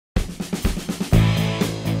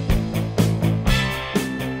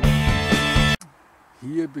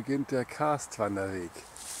hier beginnt der Karstwanderweg.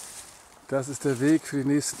 Das ist der Weg für die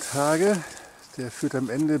nächsten Tage. Der führt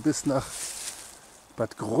am Ende bis nach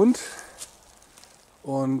Bad Grund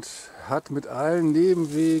und hat mit allen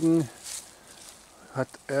Nebenwegen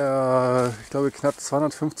ich glaube, knapp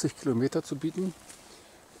 250 Kilometer zu bieten.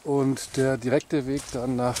 Und der direkte Weg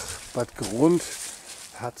dann nach Bad Grund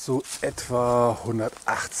hat so etwa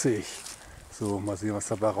 180. So, mal sehen, was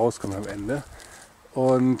dabei rauskommt am Ende.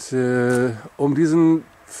 Und um diesen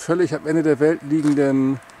völlig am Ende der Welt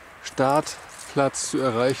liegenden Startplatz zu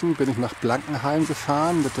erreichen, bin ich nach Blankenheim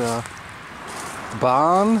gefahren mit der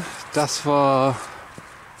Bahn. Das war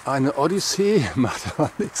eine Odyssee, macht aber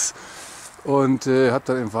nichts. Und habe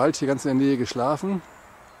dann im Wald hier ganz in der Nähe geschlafen.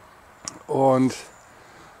 Und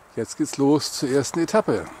jetzt geht's los zur ersten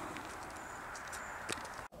Etappe.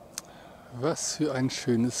 Was für ein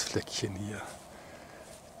schönes Fleckchen hier.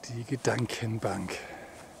 Die Gedankenbank.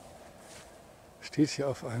 Steht hier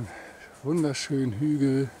auf einem wunderschönen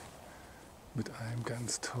Hügel mit einem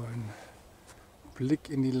ganz tollen Blick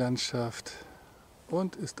in die Landschaft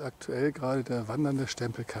und ist aktuell gerade der wandernde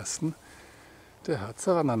Stempelkasten der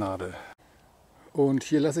Harzer Wandernadel. Und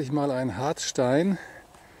hier lasse ich mal einen Harzstein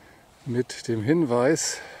mit dem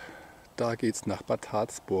Hinweis, da geht's nach Bad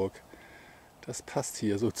Harzburg. Das passt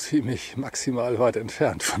hier so ziemlich maximal weit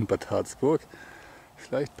entfernt von Bad Harzburg.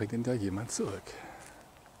 Vielleicht bringt ihn da jemand zurück.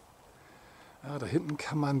 Ja, da hinten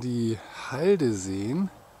kann man die Halde sehen.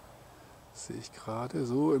 Das sehe ich gerade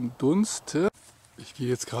so im Dunste. Ich gehe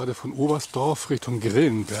jetzt gerade von Oberstdorf Richtung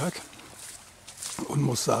Grillenberg und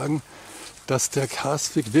muss sagen, dass der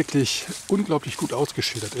Karstweg wirklich unglaublich gut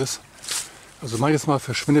ausgeschildert ist. Also manches Mal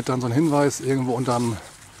verschwindet dann so ein Hinweis irgendwo unterm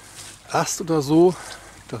Ast oder so.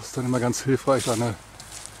 Das ist dann immer ganz hilfreich, eine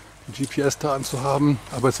GPS-Daten zu haben.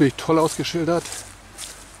 Aber es ist wirklich toll ausgeschildert.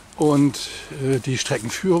 Und die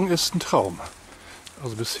Streckenführung ist ein Traum.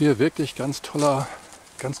 Also bisher wirklich ganz toller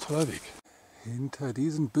Weg. Hinter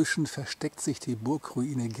diesen Büschen versteckt sich die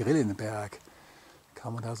Burgruine Grillenberg.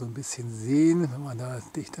 Kann man da so ein bisschen sehen, wenn man da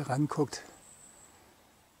dichter ranguckt,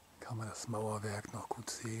 kann man das Mauerwerk noch gut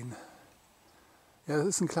sehen. Ja, das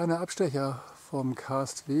ist ein kleiner Abstecher vom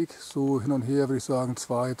Karstweg, so hin und her würde ich sagen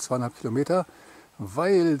 2,5 Kilometer,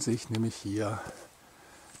 weil sich nämlich hier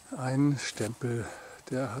ein Stempel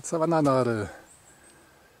der Harzer Wandernadel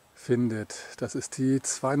findet. Das ist die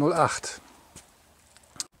 208.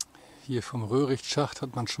 Hier vom Röhricht-Schacht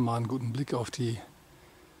hat man schon mal einen guten Blick auf die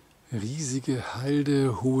riesige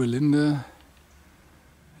Halde, hohe Linde.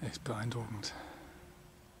 Echt beeindruckend.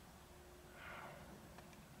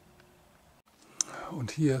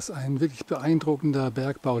 Und hier ist ein wirklich beeindruckender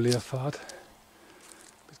Bergbaulehrpfad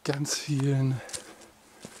mit ganz vielen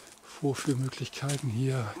Vorführmöglichkeiten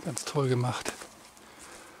hier, ganz toll gemacht.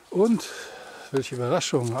 Und, welche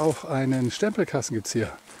Überraschung, auch einen Stempelkasten gibt es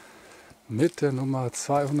hier mit der Nummer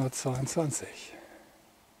 222.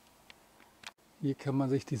 Hier kann man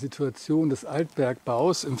sich die Situation des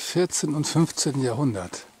Altbergbaus im 14. und 15.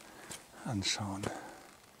 Jahrhundert anschauen.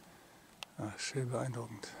 Ja, schön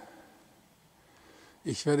beeindruckend.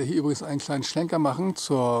 Ich werde hier übrigens einen kleinen Schlenker machen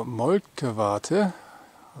zur Moltkewarte,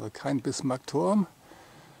 also kein Bismarckturm.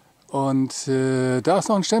 Und da ist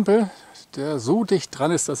noch ein Stempel, der so dicht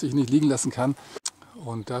dran ist, dass ich ihn nicht liegen lassen kann.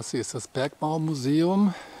 Und das hier ist das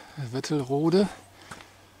Bergbaumuseum Wettelrode.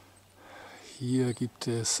 Hier gibt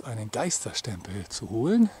es einen Geisterstempel zu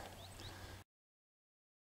holen.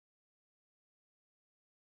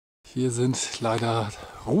 Hier sind leider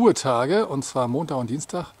Ruhetage, und zwar Montag und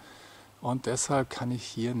Dienstag. Und deshalb kann ich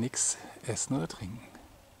hier nichts essen oder trinken.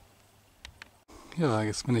 Ja,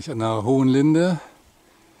 jetzt bin ich an einer hohen Linde.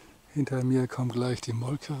 Hinter mir kommt gleich die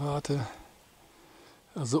Molkerate.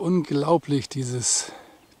 Also unglaublich, diese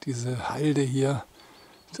Halde hier,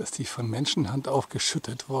 dass die von Menschenhand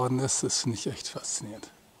aufgeschüttet worden ist. Das finde ich echt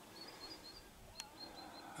faszinierend.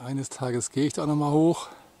 Eines Tages gehe ich da nochmal hoch.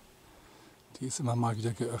 Die ist immer mal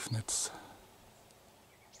wieder geöffnet.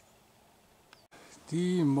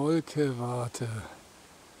 Die Molkewarte,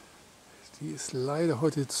 die ist leider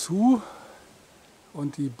heute zu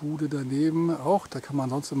und die Bude daneben auch. Da kann man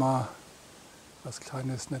sonst immer was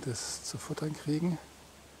Kleines, Nettes zu futtern kriegen.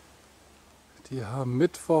 Die haben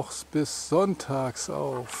mittwochs bis sonntags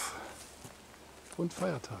auf und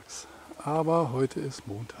feiertags. Aber heute ist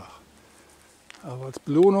Montag. Aber als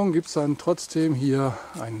Belohnung gibt es dann trotzdem hier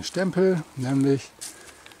einen Stempel, nämlich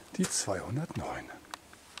die 209.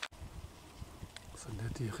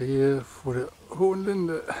 Sind die Rehe vor der hohen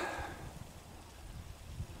Linde.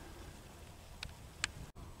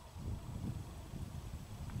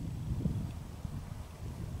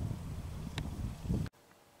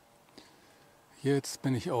 Jetzt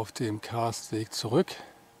bin ich auf dem Karstweg zurück.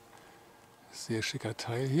 Sehr schicker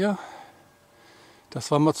Teil hier.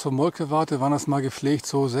 Das war mal zur Molkewarte, waren das mal gepflegt,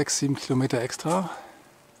 so 6-7 Kilometer extra.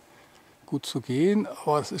 Gut zu gehen,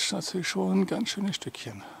 aber es ist natürlich schon ein ganz schönes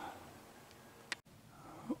Stückchen.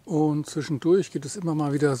 Und zwischendurch gibt es immer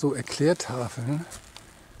mal wieder so Erklärtafeln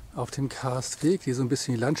auf dem Karstweg, die so ein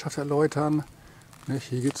bisschen die Landschaft erläutern.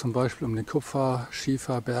 Hier geht es zum Beispiel um den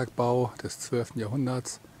Kupfer-Schiefer-Bergbau des 12.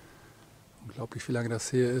 Jahrhunderts. Unglaublich, wie lange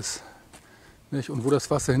das her ist. Und wo das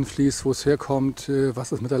Wasser hinfließt, wo es herkommt,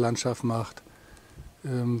 was es mit der Landschaft macht.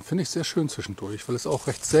 Finde ich sehr schön zwischendurch, weil es auch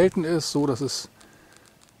recht selten ist, so dass es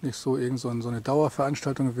nicht so eine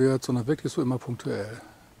Dauerveranstaltung wird, sondern wirklich so immer punktuell.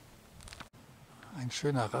 Ein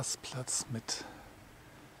schöner Rastplatz mit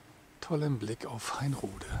tollem Blick auf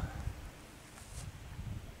Hainrode.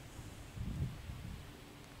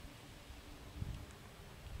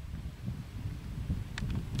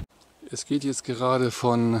 Es geht jetzt gerade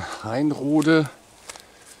von Hainrode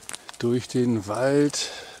durch den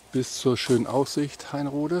Wald bis zur schönen Aussicht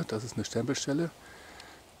Hainrode. Das ist eine Stempelstelle.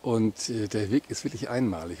 Und der Weg ist wirklich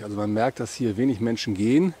einmalig. Also man merkt, dass hier wenig Menschen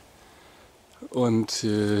gehen. Und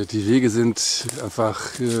die Wege sind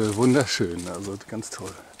einfach wunderschön. Also ganz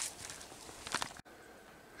toll.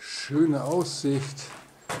 Schöne Aussicht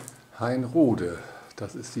Hainrode.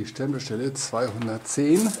 Das ist die Stempelstelle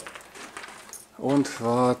 210. Und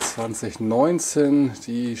war 2019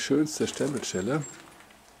 die schönste Stempelstelle.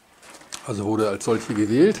 Also wurde als solche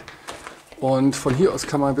gewählt. Und von hier aus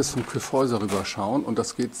kann man bis zum Kyffhäuser rüber schauen. Und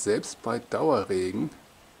das geht selbst bei Dauerregen.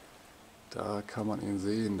 Da kann man ihn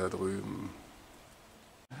sehen, da drüben.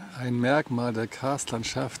 Ein Merkmal der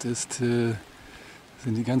Karstlandschaft sind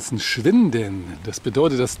die ganzen Schwinden. Das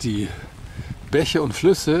bedeutet, dass die Bäche und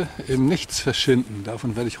Flüsse im Nichts verschwinden.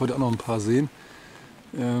 Davon werde ich heute auch noch ein paar sehen.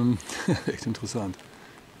 Echt interessant.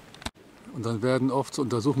 Und dann werden oft so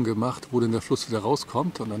Untersuchungen gemacht, wo denn der Fluss wieder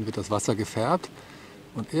rauskommt und dann wird das Wasser gefärbt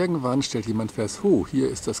und irgendwann stellt jemand fest, hier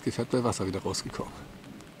ist das gefärbte Wasser wieder rausgekommen.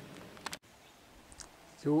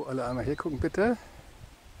 So, alle einmal hier gucken bitte.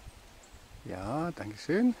 Ja, danke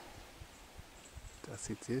schön. Das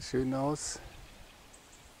sieht sehr schön aus.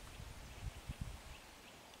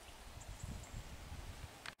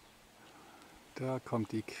 Da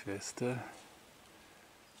kommt die Queste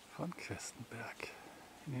von Questenberg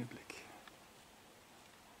in den Blick.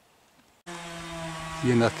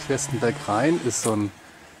 Hier nach Questenberg rein ist so ein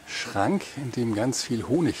Schrank, in dem ganz viel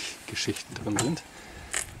Honiggeschichten drin sind,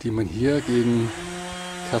 die man hier gegen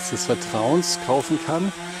Kasse des Vertrauens kaufen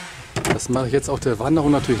kann. Das mache ich jetzt auf der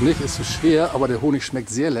Wanderung natürlich nicht, ist zu schwer, aber der Honig schmeckt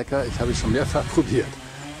sehr lecker. Ich habe es schon mehrfach probiert.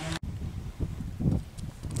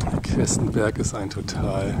 Questenberg ist ein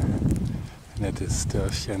total nettes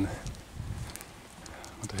Dörfchen.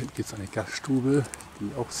 Und da hinten gibt es eine Gaststube,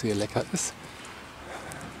 die auch sehr lecker ist.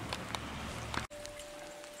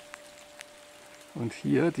 Und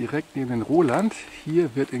hier direkt neben dem Roland,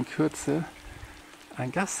 hier wird in Kürze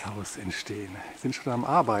ein Gasthaus entstehen. Wir sind schon am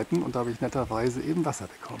Arbeiten und da habe ich netterweise eben Wasser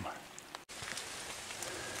bekommen.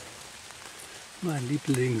 Mein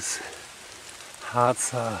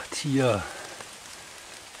Lieblings-Harzer Tier.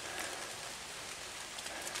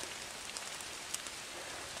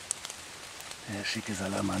 Der schicke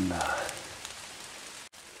Salamander.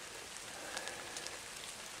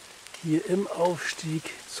 Hier im Aufstieg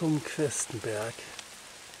zum Questenberg.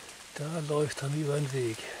 Da läuft er über den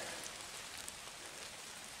Weg.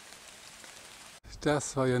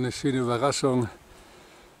 Das war ja eine schöne Überraschung.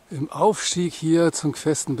 Im Aufstieg hier zum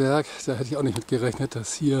Questenberg, da hätte ich auch nicht mit gerechnet,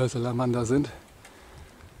 dass hier Salamander sind.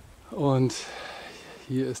 Und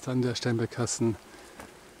hier ist dann der Stempelkasten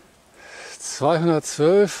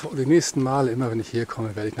 212 und die nächsten Male, immer wenn ich hier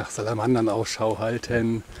komme, werde ich nach Salamandern Ausschau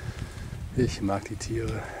halten. Ich mag die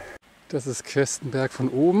Tiere. Das ist Questenberg von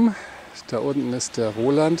oben. Da unten ist der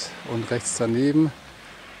Roland und rechts daneben,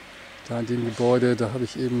 da in dem Gebäude, da habe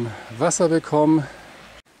ich eben Wasser bekommen.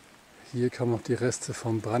 Hier kann man auch die Reste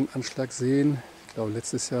vom Brandanschlag sehen. Ich glaube,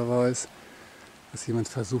 letztes Jahr war es, dass jemand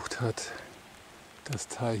versucht hat, das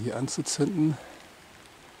Teil hier anzuzünden.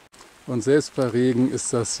 Und selbst bei Regen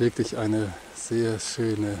ist das wirklich eine sehr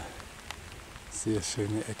schöne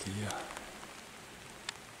Ecke hier.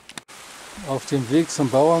 Auf dem Weg zum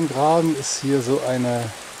Bauerngraben ist hier so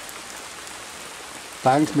eine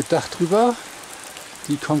Bank mit Dach drüber.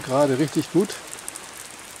 Die kommt gerade richtig gut,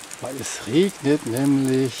 weil es regnet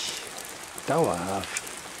nämlich dauerhaft.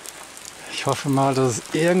 Ich hoffe mal, dass es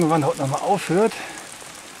irgendwann heute nochmal aufhört,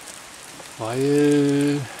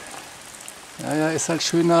 weil naja, ist halt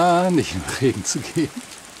schöner, nicht im Regen zu gehen.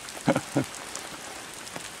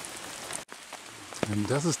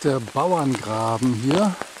 Das ist der Bauerngraben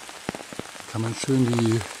hier. Kann man schön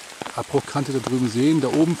die Abbruchkante da drüben sehen. Da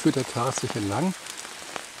oben führt der Karstweg entlang.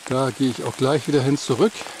 Da gehe ich auch gleich wieder hin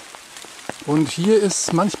zurück. Und hier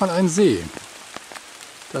ist manchmal ein See.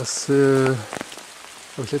 Das habe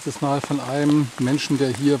ich letztes Mal von einem Menschen, der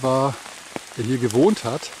hier war, der hier gewohnt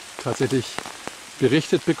hat, tatsächlich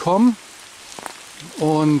berichtet bekommen.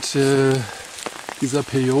 Und dieser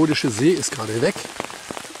periodische See ist gerade weg.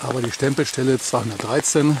 Aber die Stempelstelle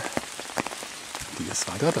 213, die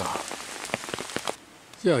ist weiter da.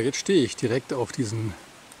 Ja, jetzt stehe ich direkt auf diesen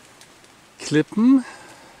Klippen,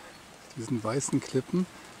 diesen weißen Klippen.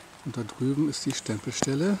 Und da drüben ist die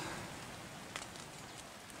Stempelstelle.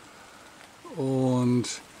 Und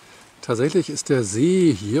tatsächlich ist der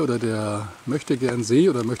See hier, oder der möchte gern See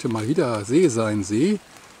oder möchte mal wieder See sein, See,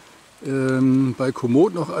 bei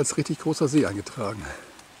Komoot noch als richtig großer See eingetragen.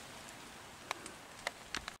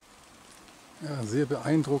 Ja, sehr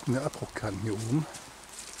beeindruckende Abbruchkanten hier oben.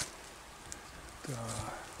 Da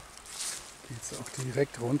geht es auch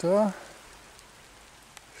direkt runter.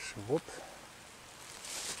 Schwupp.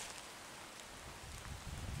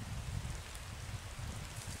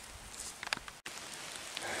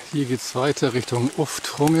 Hier geht es weiter Richtung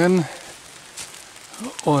Uftrungen.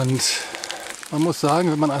 Und man muss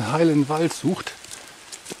sagen, wenn man einen heilen Wald sucht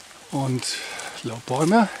und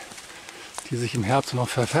Laubbäume, die sich im Herbst noch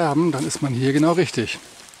verfärben, dann ist man hier genau richtig.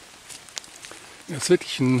 Das ist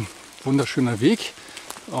wirklich ein wunderschöner Weg,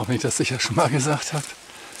 auch wenn ich das sicher schon mal gesagt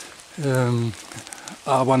habe.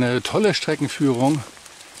 Aber eine tolle Streckenführung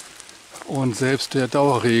und selbst der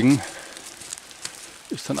Dauerregen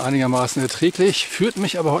ist dann einigermaßen erträglich, führt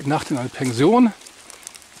mich aber heute Nacht in eine Pension.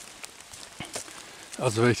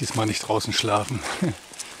 Also werde ich diesmal nicht draußen schlafen.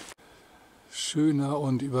 Schöner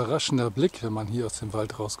und überraschender Blick, wenn man hier aus dem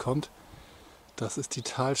Wald rauskommt. Das ist die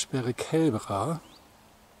Talsperre Kelbra.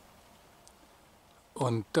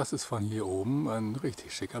 Und das ist von hier oben ein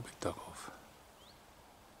richtig schicker Blick darauf.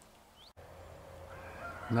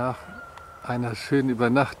 Nach einer schönen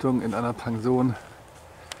Übernachtung in einer Pension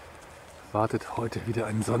wartet heute wieder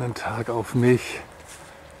ein Sonnentag auf mich.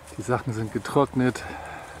 Die Sachen sind getrocknet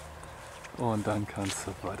und dann kann es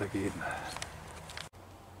weitergehen.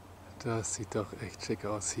 Das sieht doch echt schick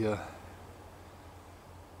aus hier.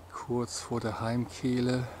 Kurz vor der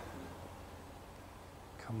Heimkehle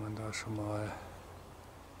kann man da schon mal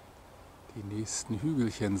die nächsten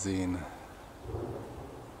Hügelchen sehen.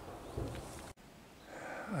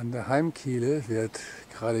 An der Heimkehle wird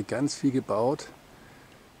gerade ganz viel gebaut.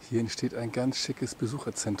 Hier entsteht ein ganz schickes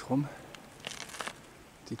Besucherzentrum.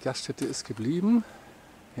 Die Gaststätte ist geblieben,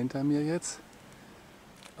 hinter mir jetzt.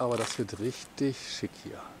 Aber das wird richtig schick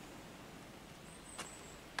hier.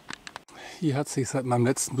 Hier hat sich seit meinem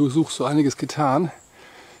letzten Besuch so einiges getan.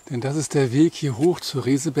 Denn das ist der Weg hier hoch zur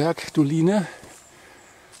Reseberg-Doline.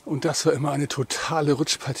 Und das war immer eine totale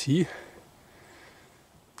Rutschpartie.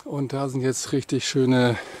 Und da sind jetzt richtig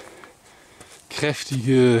schöne,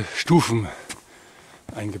 kräftige Stufen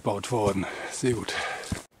eingebaut worden. Sehr gut.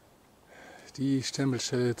 Die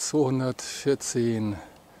Stempelstelle 214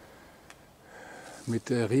 mit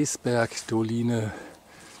der Reseberg-Doline.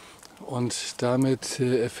 Und damit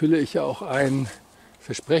erfülle ich ja auch ein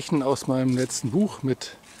Versprechen aus meinem letzten Buch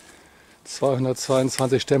mit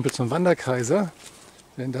 222 Stempel zum Wanderkaiser.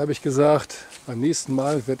 Denn da habe ich gesagt, beim nächsten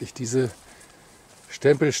Mal werde ich diese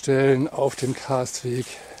Stempelstellen auf dem Karstweg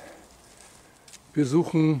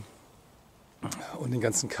besuchen und den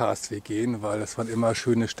ganzen Karstweg gehen, weil das waren immer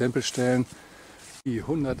schöne Stempelstellen. Die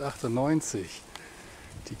 198,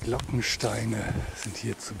 die Glockensteine sind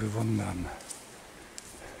hier zu bewundern.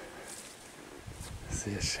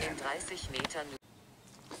 Sehr schön.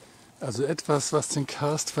 Also etwas, was den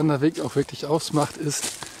Karst-Wanderweg auch wirklich ausmacht,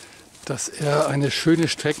 ist, dass er eine schöne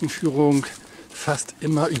Streckenführung fast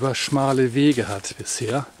immer über schmale Wege hat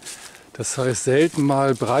bisher. Das heißt selten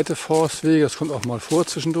mal breite Forstwege, das kommt auch mal vor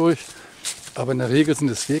zwischendurch. Aber in der Regel sind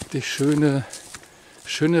es wirklich schöne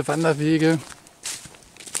Wanderwege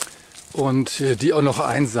und die auch noch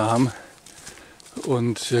einsam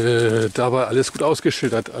und dabei alles gut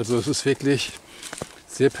ausgeschildert. Also es ist wirklich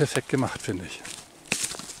sehr perfekt gemacht, finde ich.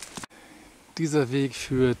 Dieser Weg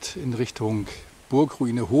führt in Richtung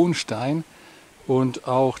Burgruine Hohenstein und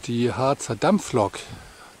auch die Harzer Dampflok,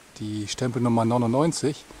 die Stempelnummer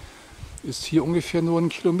 99, ist hier ungefähr nur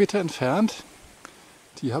 1 Kilometer entfernt.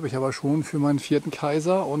 Die habe ich aber schon für meinen 4.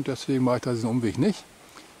 Kaiser und deswegen mache ich da diesen Umweg nicht.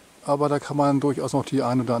 Aber da kann man durchaus noch den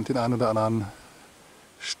einen oder anderen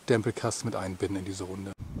Stempelkasten mit einbinden in diese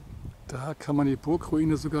Runde. Da kann man die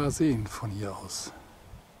Burgruine sogar sehen von hier aus.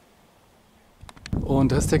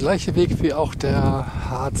 Und das ist der gleiche Weg wie auch der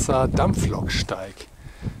Harzer Dampfloksteig.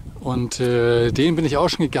 Und den bin ich auch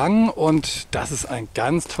schon gegangen und das ist ein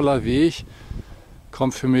ganz toller Weg.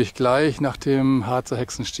 Kommt für mich gleich nach dem Harzer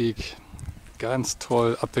Hexenstieg. Ganz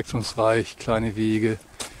toll, abwechslungsreich, kleine Wege.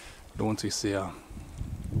 Lohnt sich sehr.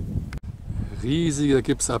 Riesiger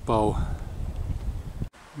Gipsabbau.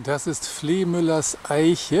 Das ist Flehmüllers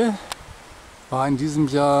Eiche. War in diesem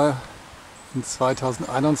Jahr, in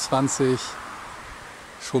 2021,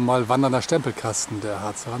 schon mal wandernder Stempelkasten der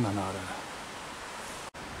Harzer Wandernadel.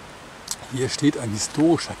 Hier steht ein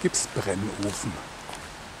historischer Gipsbrennofen.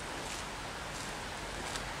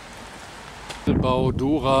 Bau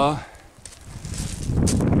Dora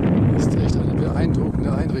ist echt eine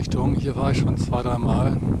beeindruckende Einrichtung. Hier war ich schon 2-3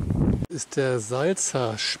 Mal. Das ist der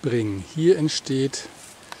Salzer Spring. Hier entsteht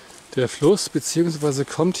der Fluss, beziehungsweise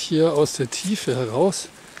kommt hier aus der Tiefe heraus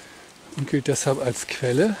und gilt deshalb als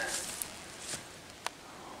Quelle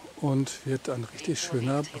und wird ein richtig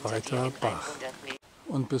schöner, breiter Bach.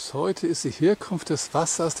 Und bis heute ist die Herkunft des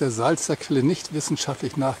Wassers der Salzer Quelle nicht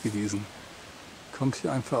wissenschaftlich nachgewiesen. Kommt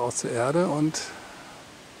hier einfach aus der Erde und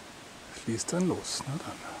fließt dann los. Na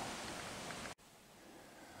dann.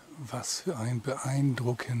 Was für ein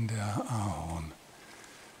beeindruckender Ahorn.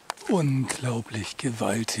 Unglaublich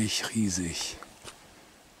gewaltig, riesig,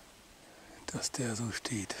 dass der so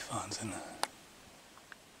steht. Wahnsinn.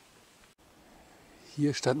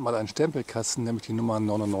 Hier stand mal ein Stempelkasten, nämlich die Nummer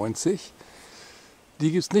 99.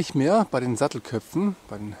 Die gibt es nicht mehr bei den Sattelköpfen,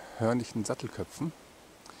 bei den hörnlichen Sattelköpfen.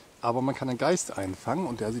 Aber man kann einen Geist einfangen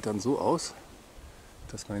und der sieht dann so aus,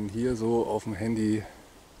 dass man ihn hier so auf dem Handy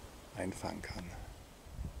einfangen kann.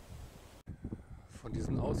 Von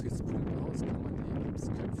diesem Aussichtspunkt aus kann man die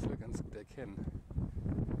Gipsköpfe ganz gut erkennen.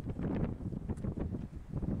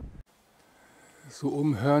 So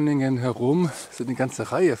um Hörningen herum sind eine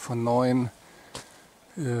ganze Reihe von neuen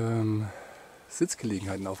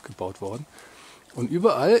Sitzgelegenheiten aufgebaut worden. Und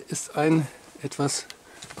überall ist ein etwas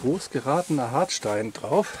groß geratener Hartstein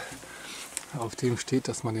drauf, auf dem steht,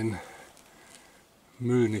 dass man den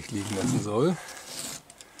Müll nicht liegen lassen soll.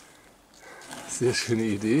 Sehr schöne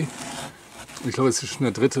Idee. Ich glaube, es ist schon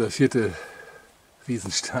der 3. oder 4.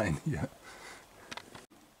 Riesenstein hier.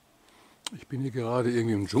 Ich bin hier gerade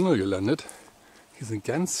irgendwie im Dschungel gelandet. Hier sind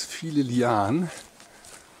ganz viele Lianen,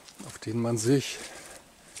 auf denen man sich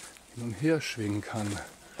hin und her schwingen kann.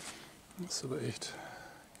 Das ist aber echt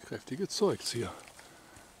kräftige Zeugs hier.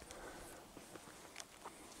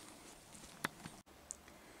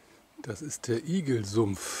 Das ist der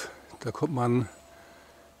Igelsumpf. Da kommt man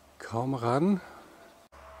kaum ran.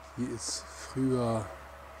 Hier ist früher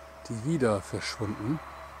die Wieder verschwunden.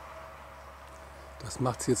 Das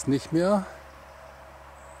macht es jetzt nicht mehr.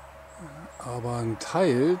 Aber ein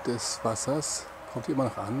Teil des Wassers kommt hier immer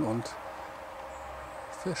noch an und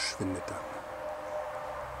verschwindet dann.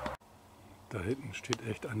 Da hinten steht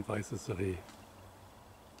echt ein weißes Reh.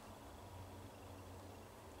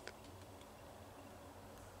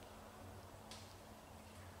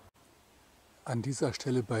 An dieser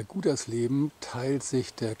Stelle bei Gudersleben teilt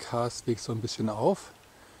sich der Karstweg so ein bisschen auf.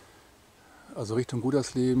 Also Richtung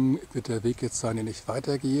Gudersleben wird der Weg jetzt sein, den ich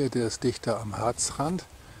weitergehe. Der ist dichter am Harzrand.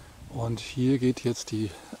 Und hier geht jetzt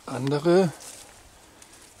die andere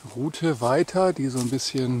Route weiter, die so ein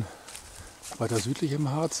bisschen weiter südlich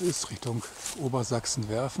im Harz ist, Richtung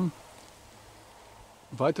Obersachsen-Werfen.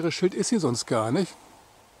 Ein weiteres Schild ist hier sonst gar nicht,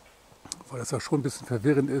 weil das ja schon ein bisschen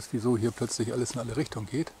verwirrend ist, wieso hier plötzlich alles in alle Richtungen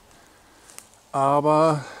geht.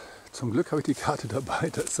 Aber zum Glück habe ich die Karte dabei,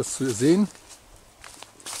 da ist das zu sehen.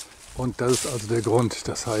 Und das ist also der Grund.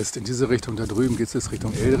 Das heißt, in diese Richtung da drüben geht es jetzt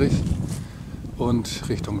Richtung Elrich und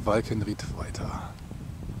Richtung Walkenried weiter.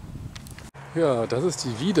 Ja, das ist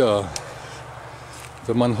die Wieder.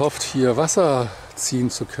 Wenn man hofft, hier Wasser ziehen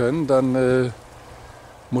zu können, dann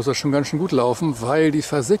muss das schon ganz schön gut laufen, weil die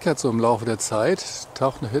versickert so im Laufe der Zeit,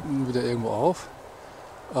 taucht nach hinten wieder irgendwo auf.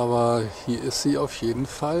 Aber hier ist sie auf jeden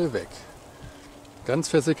Fall weg. Ganz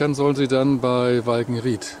versickern soll sie dann bei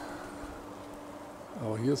Walkenried.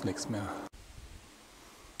 Aber hier ist nichts mehr.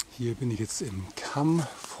 Hier bin ich jetzt im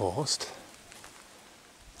Kammforst.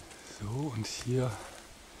 So, und hier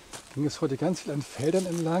ging es heute ganz viel an Feldern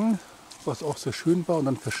entlang, was auch sehr schön war. Und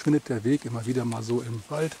dann verschwindet der Weg immer wieder mal so im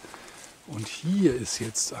Wald. Und hier ist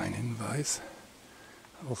jetzt ein Hinweis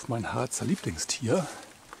auf mein Harzer Lieblingstier,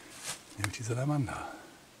 nämlich dieser Salamander.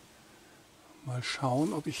 Mal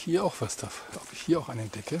schauen, ob ich hier auch was darf, ob ich hier auch einen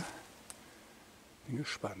entdecke. Bin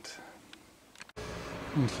gespannt.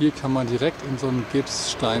 Und hier kann man direkt in so einen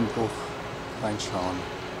Gipssteinbruch reinschauen.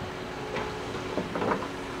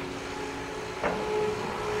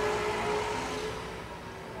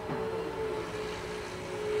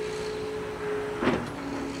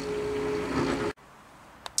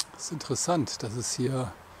 Das ist interessant, das ist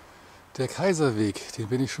hier der Kaiserweg. Den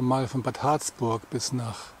bin ich schon mal von Bad Harzburg bis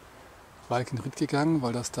nach Walkenried gegangen,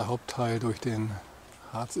 weil das der Hauptteil durch den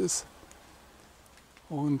Harz ist.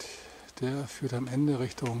 Und der führt am Ende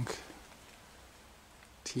Richtung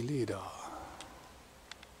Teile.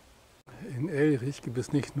 In Elrich gibt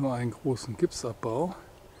es nicht nur einen großen Gipsabbau,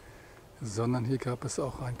 sondern hier gab es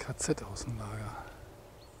auch ein KZ-Außenlager.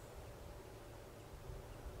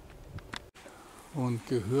 Und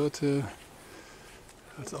gehörte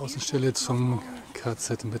als Außenstelle zum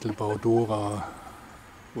KZ Mittelbau Dora,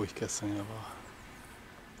 wo ich gestern ja war.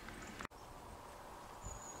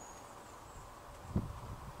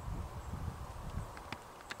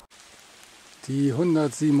 Die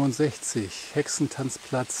 167,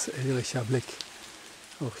 Hexentanzplatz, Elricher Blick.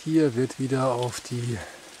 Auch hier wird wieder auf die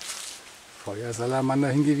Feuersalamander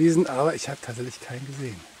hingewiesen, aber ich habe tatsächlich keinen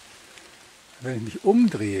gesehen. Wenn ich mich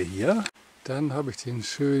umdrehe hier, dann habe ich den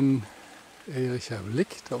schönen Elricher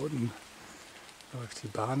Blick. Da unten läuft die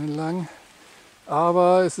Bahn entlang.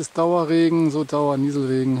 Aber es ist Dauerregen, so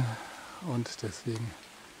Dauernieselregen, und deswegen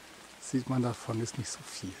sieht man davon jetzt nicht so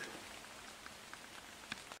viel.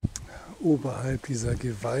 Oberhalb dieser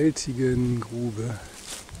gewaltigen Grube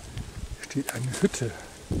steht eine Hütte,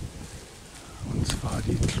 und zwar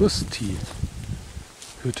die Klusti-Hütte.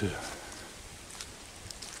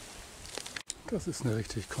 Das ist eine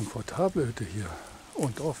richtig komfortable Hütte hier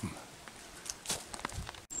und offen.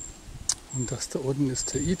 Und das da unten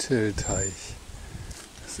ist der Teich.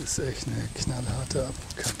 Das ist echt eine knallharte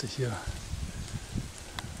Abkante hier.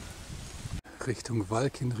 Richtung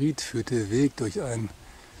Walkenried führt der Weg durch einen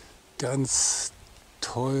ganz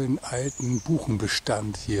tollen alten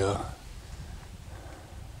Buchenbestand hier.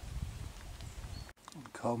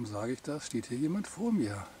 Und kaum sage ich das, steht hier jemand vor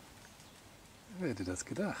mir. Wer hätte das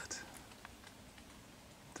gedacht?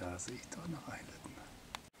 Da sehe ich doch noch einen.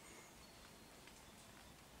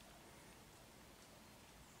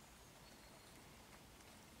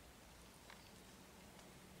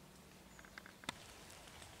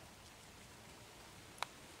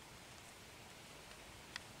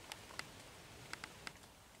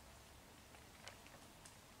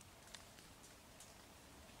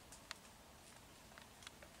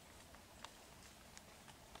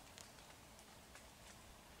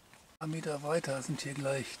 100 Meter weiter sind hier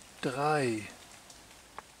gleich 3.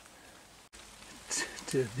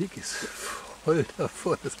 Der Weg ist voll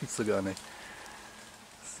davon, das gibt's doch gar nicht.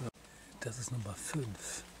 So. Das ist Nummer 5.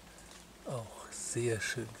 Auch sehr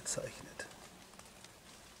schön gezeichnet.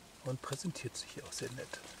 Und präsentiert sich hier auch sehr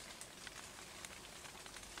nett.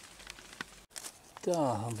 Da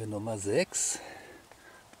haben wir Nummer 6.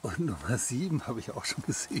 Und Nummer 7 habe ich auch schon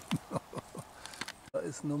gesehen. Da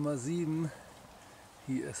ist Nummer 7.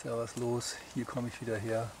 Hier ist ja was los, hier komme ich wieder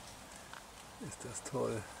her. Ist das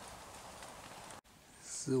toll.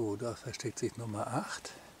 So, da versteckt sich Nummer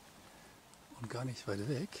 8. Und gar nicht weit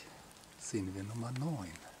weg sehen wir Nummer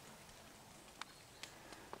 9.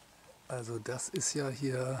 Also das ist ja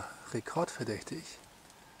hier rekordverdächtig.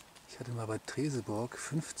 Ich hatte mal bei Treseborg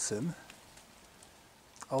 15.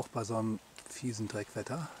 Auch bei so einem fiesen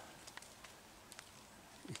Dreckwetter.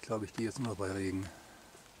 Ich glaube, ich gehe jetzt nur noch bei Regen.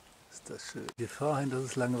 Ist das schön. Die Gefahr hin, dass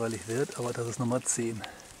es langweilig wird, aber das ist Nummer 10.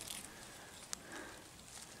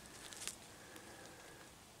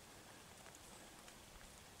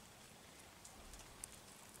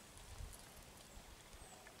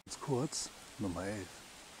 Ganz kurz, Nummer 11.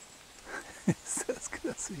 Ist das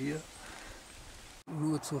klasse hier?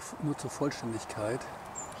 Nur zur Vollständigkeit.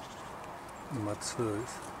 Nummer 12.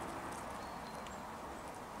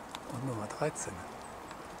 Und Nummer 13.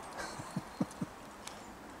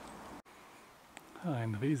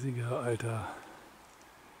 Ein riesiger alter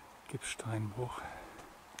Gipssteinbruch.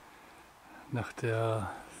 Nach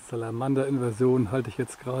der Salamander-Invasion halte ich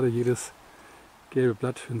jetzt gerade jedes gelbe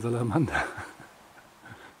Blatt für einen Salamander.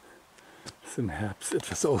 Ist im Herbst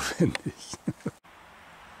etwas aufwendig.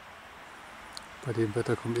 Bei dem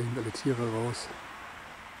Wetter kommen irgendwelche Tiere raus.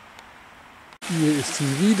 Hier ist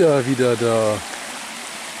sie wieder da.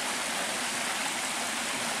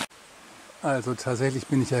 Also tatsächlich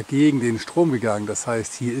bin ich ja gegen den Strom gegangen. Das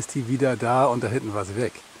heißt, hier ist die wieder da und da hinten war sie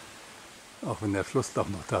weg. Auch wenn der Flusslauf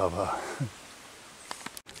noch da war.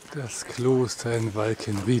 Das Kloster in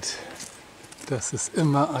Walkenried. Das ist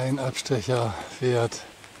immer ein Abstecher wert.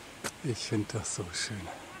 Ich finde das so schön.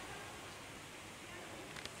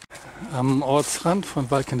 Am Ortsrand von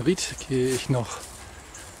Walkenried gehe ich noch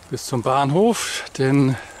bis zum Bahnhof,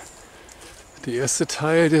 denn der erste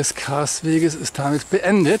Teil des Karstweges ist damit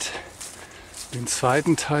beendet. Den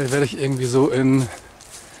zweiten Teil werde ich irgendwie so in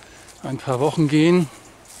ein paar Wochen gehen.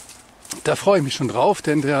 Da freue ich mich schon drauf,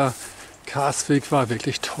 denn der Karstweg war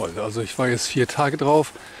wirklich toll. Also ich war jetzt 4 Tage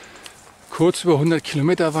drauf. Kurz über 100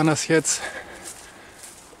 Kilometer waren das jetzt.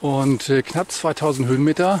 Und knapp 2000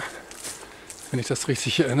 Höhenmeter, wenn ich das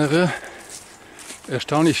richtig erinnere.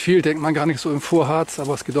 Erstaunlich viel, denkt man gar nicht so im Vorharz,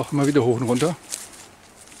 aber es geht auch immer wieder hoch und runter.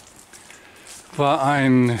 War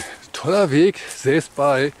ein toller Weg, selbst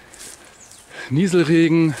bei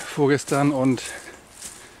Nieselregen vorgestern und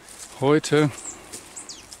heute.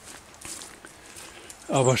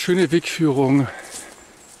 Aber schöne Wegführung,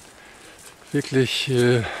 wirklich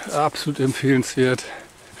absolut empfehlenswert.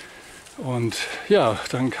 Und ja,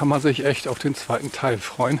 dann kann man sich echt auf den zweiten Teil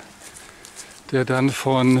freuen, der dann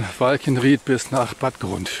von Walkenried bis nach Bad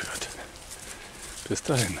Grund führt. Bis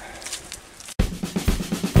dahin.